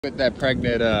With that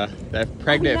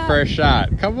pregnant first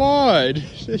shot. Come on,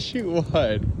 just shoot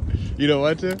one. You don't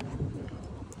want to?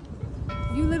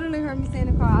 You literally heard me say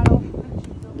in the car, I don't.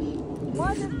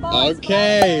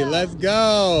 Okay, let's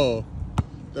go.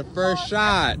 The first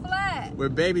shot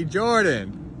with baby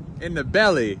Jordan in the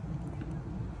belly.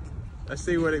 Let's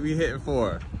see what we hitting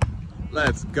for.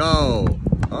 Let's go.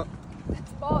 Oh,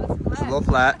 it's a little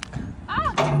flat.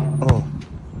 Oh.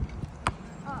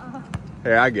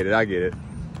 Here, I get it.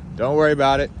 Don't worry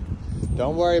about it.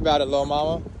 Don't worry about it, little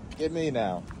mama. Get me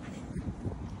now.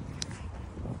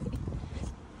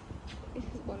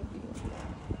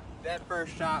 That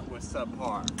first shot was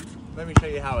subpar. Let me show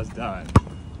you how it's done.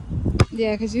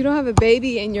 Yeah, because you don't have a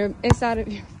baby and you're inside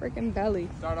of your freaking belly.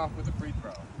 Start off with a free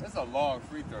throw. That's a long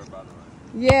free throw, by the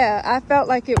way. Yeah, I felt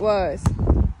like it was.